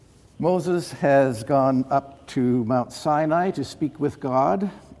Moses has gone up to Mount Sinai to speak with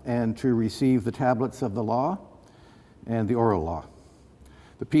God and to receive the tablets of the law and the oral law.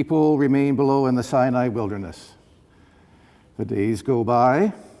 The people remain below in the Sinai wilderness. The days go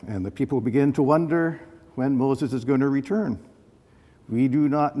by, and the people begin to wonder when Moses is going to return. We do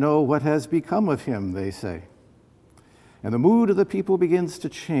not know what has become of him, they say. And the mood of the people begins to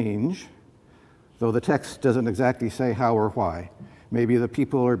change, though the text doesn't exactly say how or why. Maybe the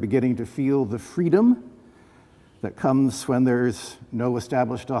people are beginning to feel the freedom that comes when there's no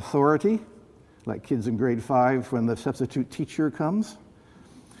established authority, like kids in grade 5 when the substitute teacher comes.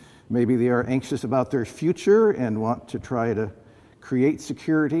 Maybe they are anxious about their future and want to try to create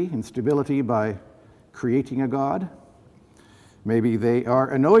security and stability by creating a God. Maybe they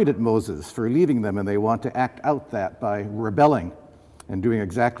are annoyed at Moses for leaving them and they want to act out that by rebelling and doing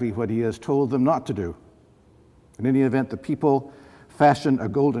exactly what he has told them not to do. In any event, the people fashion a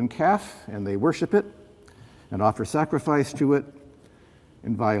golden calf and they worship it and offer sacrifice to it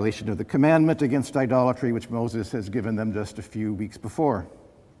in violation of the commandment against idolatry which Moses has given them just a few weeks before.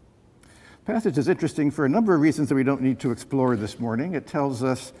 The passage is interesting for a number of reasons that we don't need to explore this morning. It tells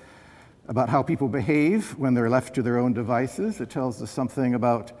us about how people behave when they're left to their own devices. It tells us something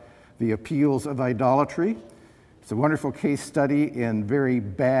about the appeals of idolatry. It's a wonderful case study in very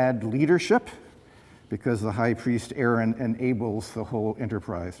bad leadership because the high priest Aaron enables the whole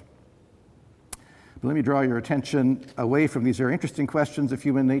enterprise. But let me draw your attention away from these very interesting questions of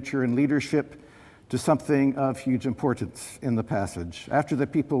human nature and leadership to something of huge importance in the passage. After the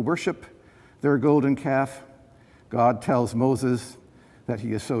people worship their golden calf, God tells Moses that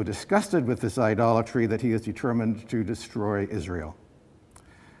he is so disgusted with this idolatry that he is determined to destroy Israel.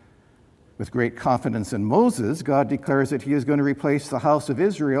 With great confidence in Moses, God declares that he is going to replace the house of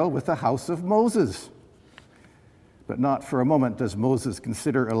Israel with the house of Moses. But not for a moment does Moses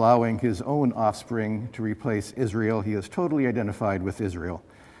consider allowing his own offspring to replace Israel. He is totally identified with Israel.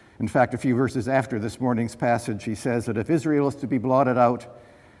 In fact, a few verses after this morning's passage, he says that if Israel is to be blotted out,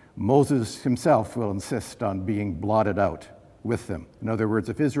 Moses himself will insist on being blotted out with them. In other words,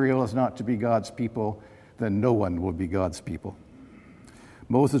 if Israel is not to be God's people, then no one will be God's people.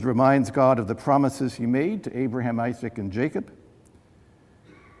 Moses reminds God of the promises he made to Abraham, Isaac, and Jacob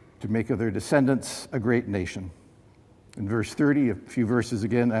to make of their descendants a great nation. In verse 30, a few verses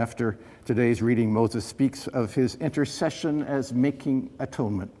again after today's reading, Moses speaks of his intercession as making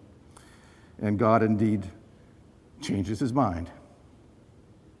atonement. And God indeed changes his mind.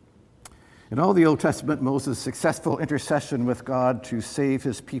 In all the Old Testament, Moses' successful intercession with God to save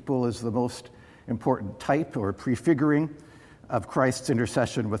his people is the most important type or prefiguring of Christ's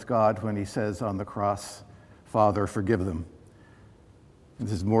intercession with God when he says on the cross, "Father, forgive them."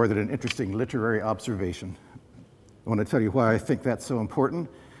 This is more than an interesting literary observation. I want to tell you why I think that's so important,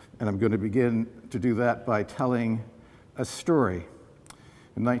 and I'm going to begin to do that by telling a story.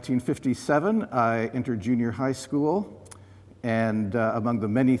 In 1957, I entered junior high school, and among the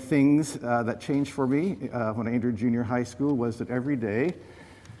many things that changed for me when I entered junior high school was that every day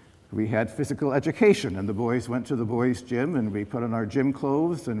we had physical education, and the boys went to the boys' gym, and we put on our gym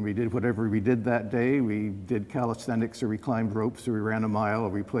clothes, and we did whatever we did that day. We did calisthenics, or we climbed ropes, or we ran a mile, or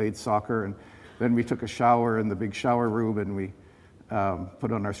we played soccer, and then we took a shower in the big shower room, and we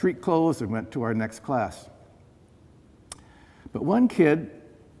put on our street clothes and went to our next class. But one kid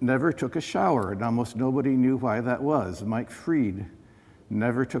never took a shower, and almost nobody knew why that was. Mike Freed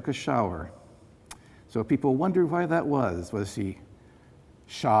never took a shower. So people wondered why that was. Was he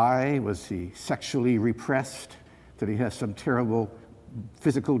shy? Was he sexually repressed? Did he have some terrible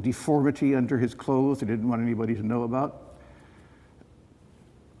physical deformity under his clothes he didn't want anybody to know about?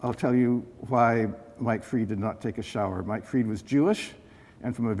 I'll tell you why Mike Freed did not take a shower. Mike Freed was Jewish,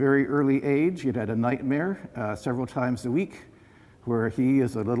 and from a very early age, he'd had a nightmare several times a week where he,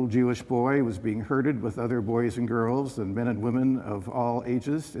 as a little Jewish boy, was being herded with other boys and girls and men and women of all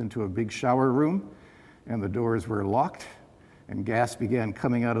ages into a big shower room, and the doors were locked, and gas began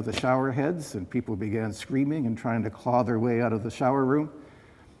coming out of the shower heads, and people began screaming and trying to claw their way out of the shower room.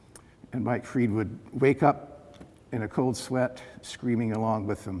 And Mike Freed would wake up in a cold sweat, screaming along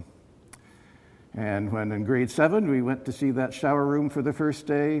with them. And when in grade 7 we went to see that shower room for the first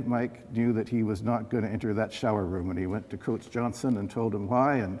day, Mike knew that he was not going to enter that shower room, and he went to Coach Johnson and told him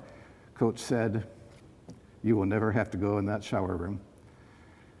why, and Coach said, "You will never have to go in that shower room."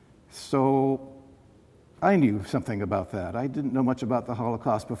 So I knew something about that. I didn't know much about the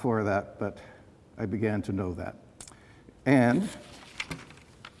Holocaust before that, but I began to know that. And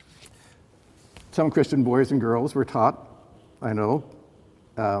some Christian boys and girls were taught, I know,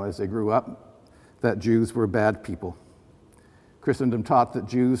 as they grew up, that Jews were bad people. Christendom taught that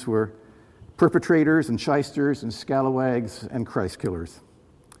Jews were perpetrators and shysters and scalawags and Christ killers.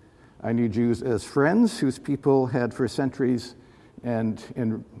 I knew Jews as friends whose people had for centuries and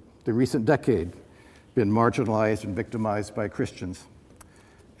in the recent decade been marginalized and victimized by Christians.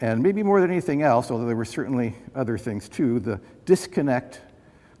 And maybe more than anything else, although there were certainly other things too, the disconnect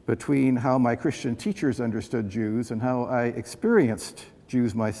between how my Christian teachers understood Jews and how I experienced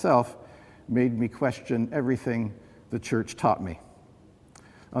Jews myself made me question everything the church taught me.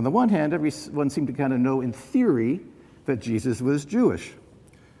 On the one hand, everyone seemed to kind of know in theory that Jesus was Jewish.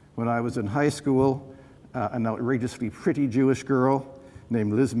 When I was in high school, an outrageously pretty Jewish girl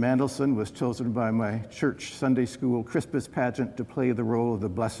named Liz Mandelson was chosen by my church Sunday school Christmas pageant to play the role of the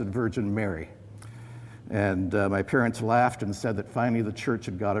Blessed Virgin Mary. And my parents laughed and said that finally the church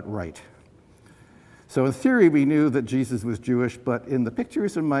had got it right. So in theory, we knew that Jesus was Jewish, but in the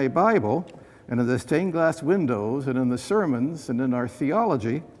pictures in my Bible, and in the stained glass windows, and in the sermons, and in our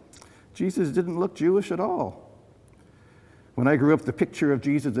theology, Jesus didn't look Jewish at all. When I grew up, the picture of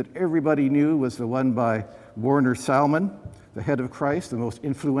Jesus that everybody knew was the one by Warner Salmon, the head of Christ, the most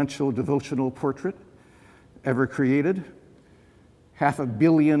influential devotional portrait ever created. 500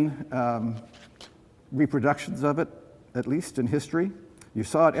 million reproductions of it, at least in history. You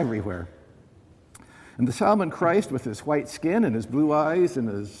saw it everywhere. And the Salmon Christ, with his white skin and his blue eyes and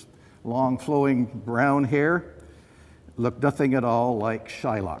his long flowing brown hair, looked nothing at all like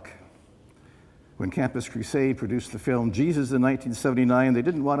Shylock. When Campus Crusade produced the film Jesus in 1979, they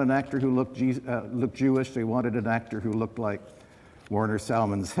didn't want an actor who looked Jewish, they wanted an actor who looked like Warner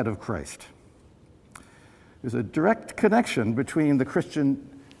Salmon's head of Christ. There's a direct connection between the Christian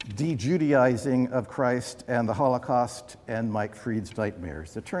de-Judaizing of Christ and the Holocaust and Mike Freed's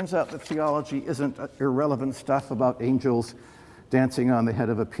nightmares. It turns out that theology isn't irrelevant stuff about angels dancing on the head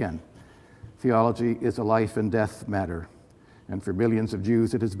of a pin. Theology is a life and death matter, and for millions of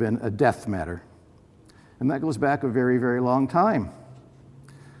Jews it has been a death matter. And that goes back a very, very long time.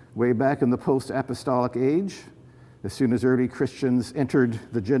 Way back in the post-apostolic age, as soon as early Christians entered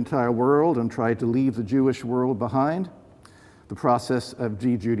the Gentile world and tried to leave the Jewish world behind, the process of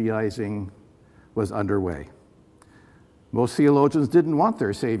de-Judaizing was underway. Most theologians didn't want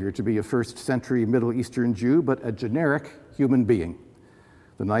their Savior to be a first-century Middle Eastern Jew, but a generic human being.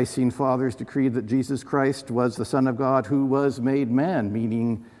 The Nicene Fathers decreed that Jesus Christ was the Son of God who was made man,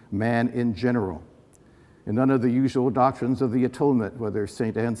 meaning man in general. And none of the usual doctrines of the atonement, whether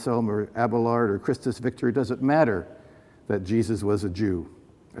St. Anselm or Abelard or Christus Victor, doesn't matter that Jesus was a Jew.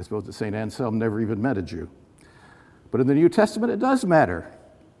 I suppose that St. Anselm never even met a Jew. But in the New Testament, it does matter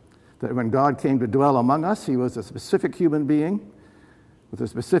that when God came to dwell among us, he was a specific human being with a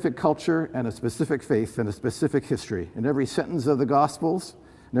specific culture and a specific faith and a specific history. In every sentence of the Gospels,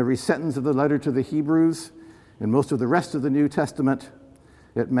 in every sentence of the letter to the Hebrews, and most of the rest of the New Testament,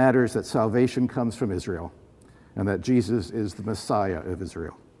 it matters that salvation comes from Israel and that Jesus is the Messiah of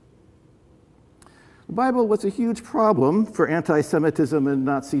Israel. The Bible was a huge problem for anti-Semitism in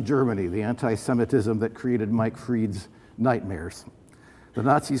Nazi Germany, the anti-Semitism that created Mike Freed's nightmares. The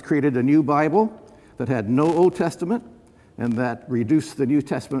Nazis created a new Bible that had no Old Testament and that reduced the New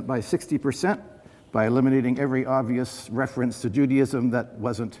Testament by 60% by eliminating every obvious reference to Judaism that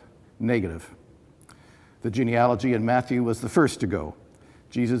wasn't negative. The genealogy in Matthew was the first to go.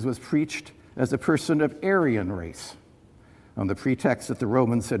 Jesus was preached as a person of Aryan race, on the pretext that the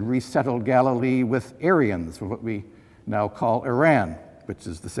Romans had resettled Galilee with Aryans, what we now call Iran, which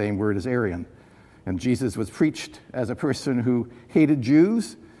is the same word as Aryan. And Jesus was preached as a person who hated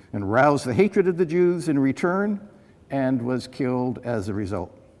Jews and roused the hatred of the Jews in return and was killed as a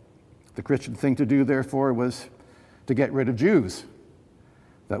result. The Christian thing to do, therefore, was to get rid of Jews.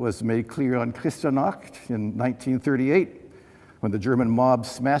 That was made clear on Kristallnacht in 1938, when the German mob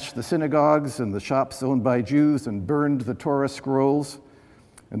smashed the synagogues and the shops owned by Jews and burned the Torah scrolls,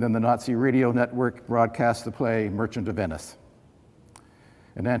 and then the Nazi radio network broadcast the play Merchant of Venice.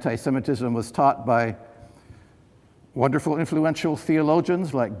 And anti-Semitism was taught by wonderful, influential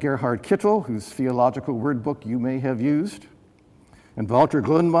theologians like Gerhard Kittel, whose theological word book you may have used, and Walter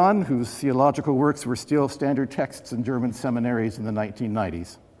Grundmann, whose theological works were still standard texts in German seminaries in the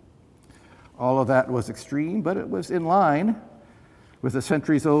 1990s. All of that was extreme, but it was in line with a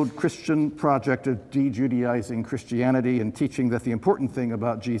centuries-old Christian project of de-Judaizing Christianity and teaching that the important thing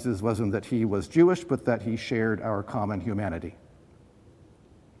about Jesus wasn't that he was Jewish, but that he shared our common humanity.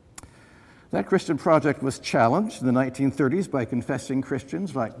 That Christian project was challenged in the 1930s by confessing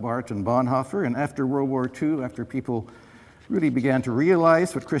Christians like Barth and Bonhoeffer, and after World War II, after people really began to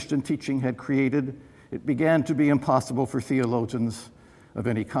realize what Christian teaching had created, it began to be impossible for theologians of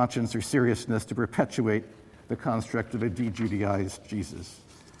any conscience or seriousness to perpetuate the construct of a de-Judaized Jesus.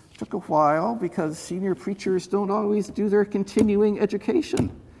 It took a while because senior preachers don't always do their continuing education.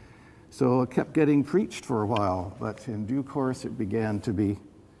 So it kept getting preached for a while, but in due course it began to be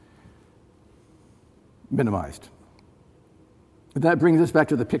minimized. That brings us back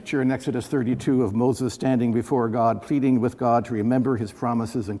to the picture in Exodus 32 of Moses standing before God, pleading with God to remember his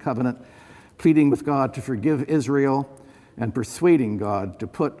promises and covenant, pleading with God to forgive Israel, and persuading God to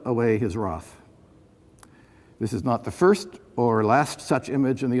put away his wrath. This is not the first or last such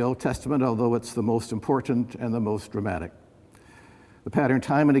image in the Old Testament, although it's the most important and the most dramatic. The pattern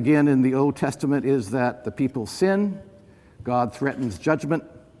time and again in the Old Testament is that the people sin, God threatens judgment.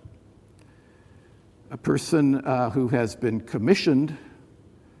 A person who has been commissioned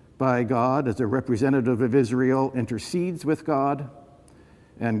by God as a representative of Israel intercedes with God,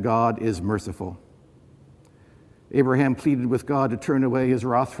 and God is merciful. Abraham pleaded with God to turn away his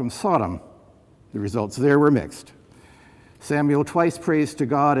wrath from Sodom. The results there were mixed. Samuel twice prays to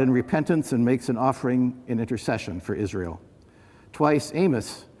God in repentance and makes an offering in intercession for Israel. Twice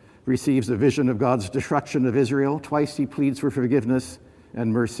Amos receives a vision of God's destruction of Israel. Twice he pleads for forgiveness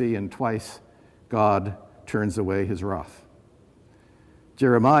and mercy, and twice God turns away his wrath.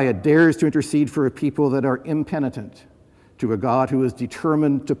 Jeremiah dares to intercede for a people that are impenitent to a God who is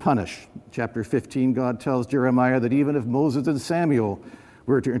determined to punish. Chapter 15, God tells Jeremiah that even if Moses and Samuel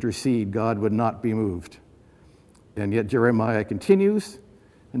were to intercede, God would not be moved. And yet Jeremiah continues,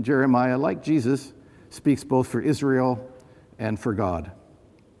 and Jeremiah, like Jesus, speaks both for Israel and for God.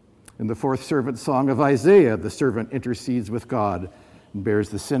 In the fourth servant song of Isaiah, the servant intercedes with God and bears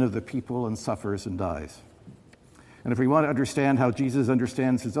the sin of the people and suffers and dies. And if we want to understand how Jesus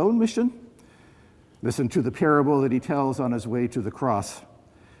understands his own mission, listen to the parable that he tells on his way to the cross.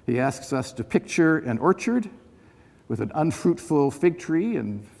 He asks us to picture an orchard with an unfruitful fig tree,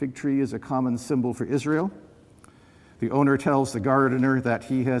 and fig tree is a common symbol for Israel. The owner tells the gardener that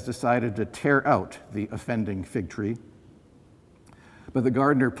he has decided to tear out the offending fig tree. But the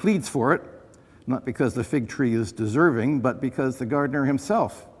gardener pleads for it, not because the fig tree is deserving, but because the gardener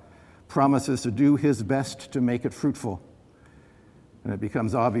himself promises to do his best to make it fruitful. And it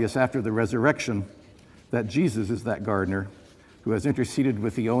becomes obvious after the resurrection that Jesus is that gardener who has interceded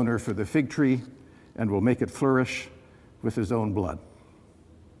with the owner for the fig tree and will make it flourish with his own blood.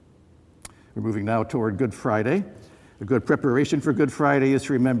 We're moving now toward Good Friday. A good preparation for Good Friday is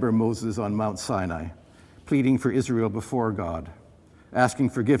to remember Moses on Mount Sinai, pleading for Israel before God,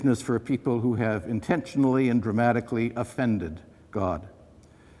 asking forgiveness for people who have intentionally and dramatically offended God.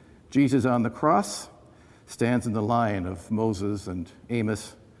 Jesus on the cross stands in the line of Moses and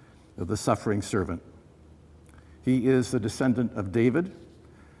Amos, of the suffering servant. He is the descendant of David,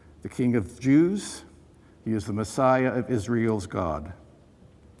 the King of Jews. He is the Messiah of Israel's God.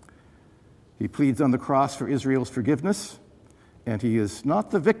 He pleads on the cross for Israel's forgiveness, and he is not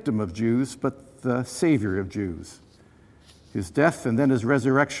the victim of Jews, but the Savior of Jews. His death and then his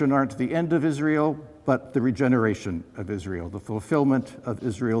resurrection aren't the end of Israel, but the regeneration of Israel, the fulfillment of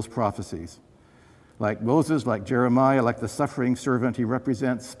Israel's prophecies. Like Moses, like Jeremiah, like the suffering servant, he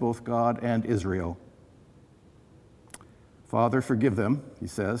represents both God and Israel. Father, forgive them, he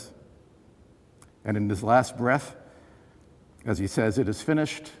says. And in his last breath, as he says, it is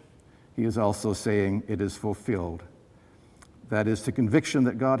finished, he is also saying, it is fulfilled. That is the conviction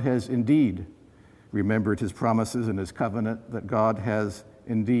that God has indeed remembered his promises and his covenant, that God has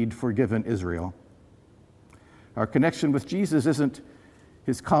indeed forgiven Israel. Our connection with Jesus isn't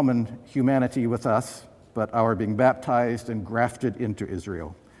his common humanity with us, but our being baptized and grafted into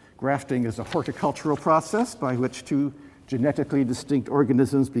Israel. Grafting is a horticultural process by which two genetically distinct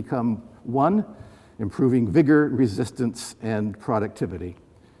organisms become one, improving vigor, resistance, and productivity.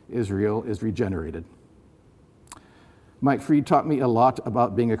 Israel is regenerated. Mike Freed taught me a lot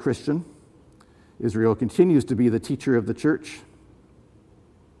about being a Christian. Israel continues to be the teacher of the church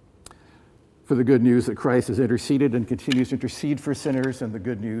for the good news that Christ has interceded and continues to intercede for sinners, and the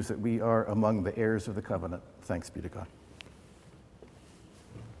good news that we are among the heirs of the covenant. Thanks be to God.